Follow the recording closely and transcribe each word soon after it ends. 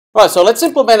Right, so let's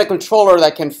implement a controller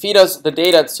that can feed us the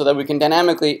data so that we can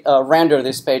dynamically render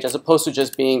this page as opposed to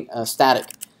just being static.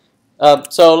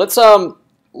 So let's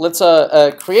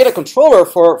create a controller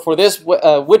for this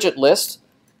widget list.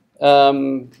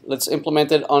 Let's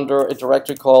implement it under a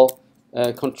directory called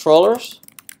controllers.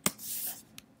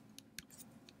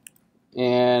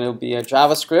 And it'll be a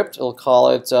JavaScript. It'll call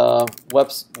it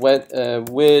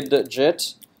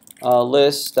widget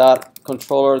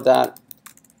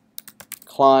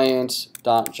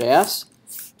list.controller.client.js.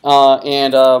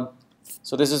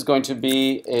 So this is going to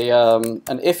be an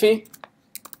IIFE,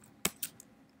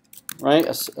 right?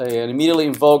 An immediately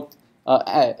invoked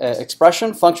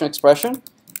function expression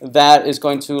that is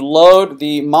going to load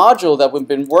the module that we've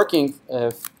been working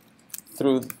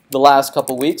through the last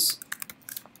couple weeks.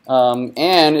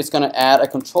 And it's going to add a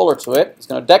controller to it. It's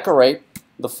going to decorate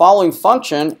the following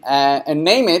function and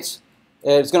name it.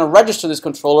 It's going to register this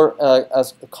controller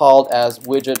as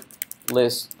widget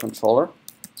list controller,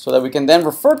 so that we can then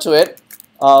refer to it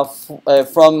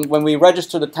from when we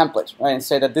register the template, right? And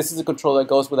say that this is a controller that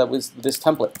goes with this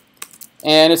template,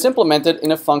 and it's implemented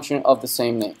in a function of the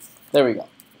same name. There we go.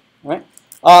 All right.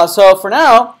 So for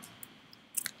now,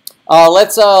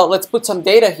 let's put some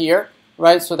data here,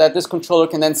 right? So that this controller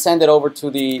can then send it over to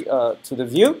the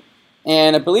view.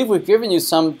 And I believe we've given you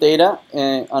some data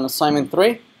on assignment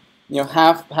 3. You know,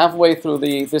 halfway through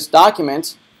this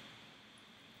document,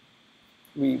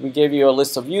 we gave you a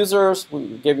list of users,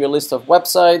 we gave you a list of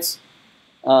websites,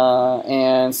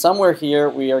 and somewhere here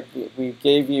we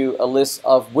gave you a list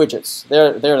of widgets.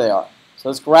 There they are. So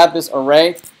let's grab this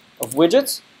array of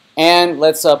widgets and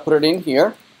let's put it in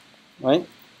here, right?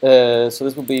 So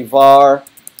this will be var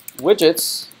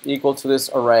widgets equal to this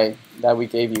array that we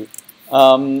gave you.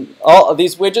 All of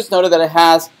these widgets, noted that it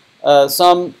has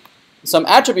some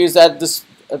attributes that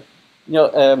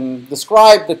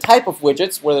describe the type of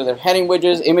widgets, whether they're heading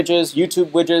widgets, images,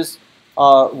 YouTube widgets,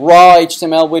 raw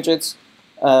HTML widgets.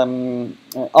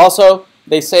 Also,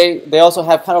 they also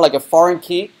have kind of like a foreign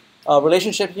key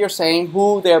relationship here, saying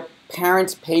who their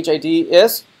parent's page ID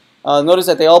is. Notice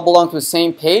that they all belong to the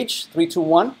same page,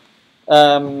 321.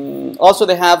 Also,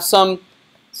 they have some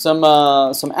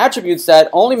attributes that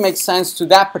only make sense to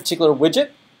that particular widget,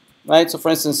 right? So, for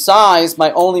instance, size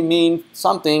might only mean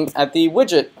something at the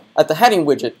heading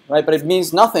widget, right? But it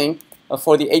means nothing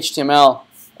for the HTML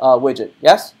widget.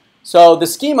 Yes. So the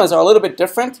schemas are a little bit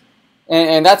different,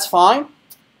 and that's fine.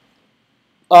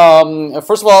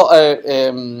 First of all,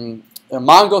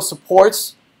 Mongo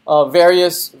supports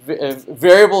various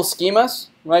variable schemas,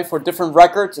 right, for different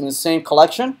records in the same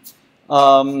collection.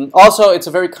 Also, it's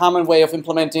a very common way of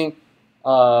implementing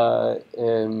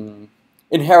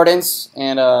inheritance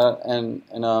and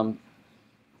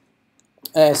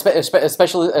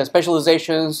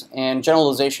specializations and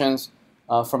generalizations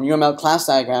from UML class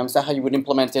diagrams. That's how you would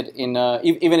implement it in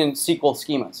even in SQL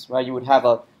schemas, right? You would have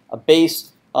a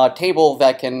base table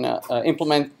that can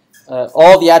implement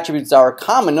all the attributes that are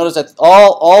common. Notice that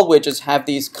all widgets have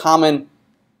these common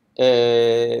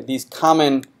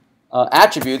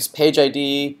attributes: page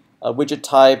ID, widget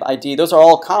type ID. Those are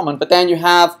all common. But then you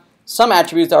have some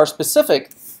attributes that are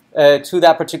specific to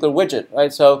that particular widget,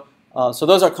 right? So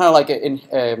those are kind of like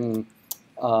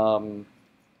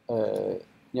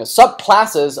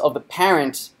subclasses of the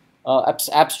parent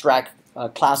abstract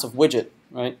class of widget,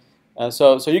 right?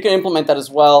 So you can implement that as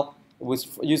well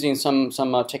with using some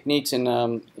techniques in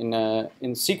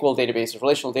SQL databases,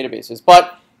 relational databases.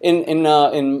 But in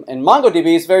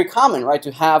MongoDB, it's very common, right,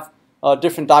 to have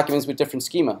different documents with different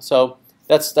schema. So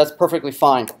that's perfectly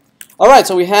fine. All right,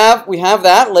 so we have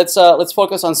that. Let's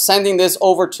focus on sending this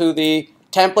over to the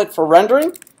template for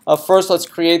rendering. First, let's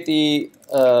create the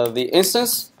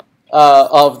instance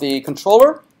of the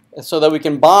controller so that we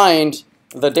can bind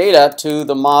the data to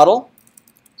the model.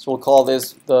 So we'll call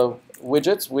this the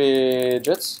widgets,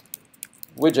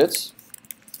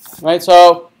 right?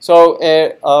 So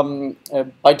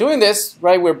by doing this,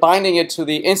 right, we're binding it to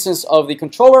the instance of the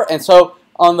controller, and so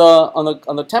on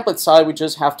the template side, we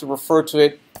just have to refer to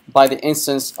it by the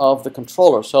instance of the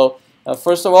controller. So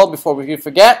first of all, before we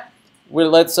forget,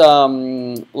 let's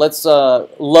load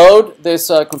this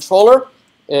controller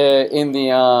in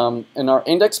our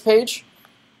index page.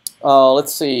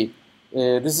 Let's see.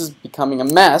 This is becoming a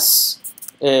mess.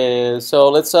 So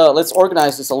let's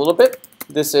organize this a little bit.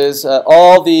 This is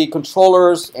all the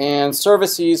controllers and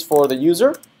services for the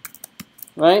user,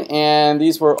 right? And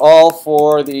these were all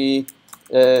for the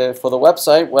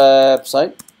website.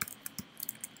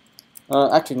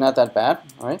 Actually, not that bad.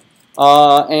 All right.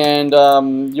 And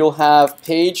you'll have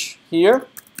page here,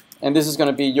 and this is going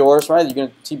to be yours, right? You're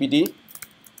going to TBD.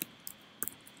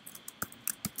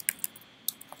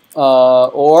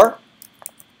 or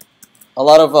a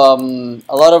lot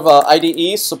of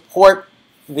IDEs support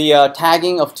the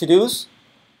tagging of to-dos,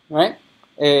 right?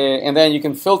 And then you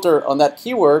can filter on that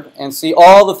keyword and see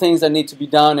all the things that need to be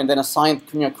done, and then assign,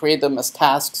 create them as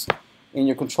tasks in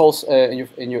your controls, in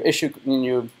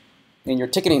your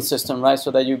ticketing system, right? So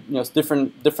that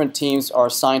different teams are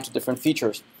assigned to different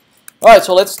features. All right,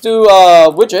 so let's do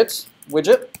widget,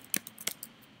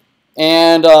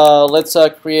 and let's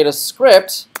create a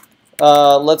script.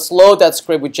 Let's load that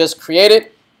script we just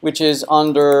created, which is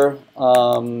under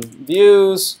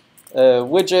views,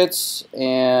 widgets,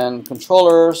 and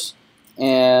controllers,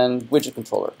 and widget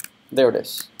controller. There it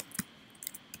is.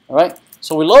 All right.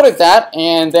 So we loaded that,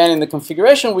 and then in the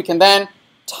configuration, we can then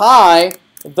tie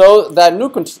that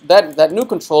new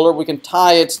controller. We can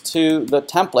tie it to the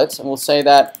templates, and we'll say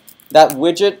that that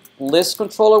widget list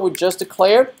controller we just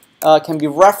declared can be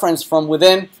referenced from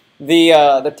within the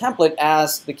template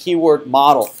as the keyword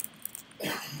model.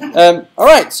 All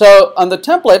right. So on the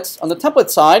template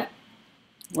side,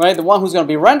 right, the one who's going to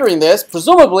be rendering this,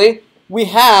 presumably we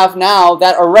have now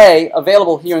that array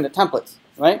available here in the templates,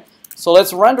 right? So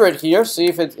let's render it here, see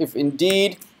if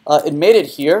indeed it made it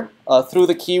here through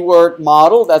the keyword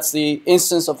model. That's the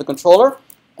instance of the controller,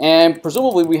 and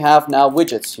presumably we have now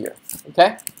widgets here.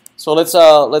 Okay, so let's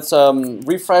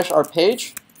refresh our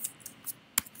page,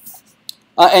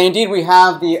 and indeed we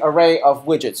have the array of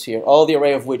widgets here. All the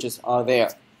array of widgets are there.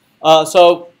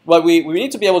 So what we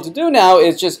need to be able to do now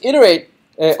is just iterate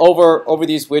over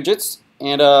these widgets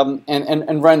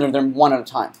and render them one at a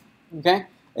time. Okay.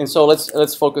 And so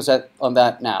let's focus on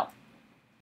that now.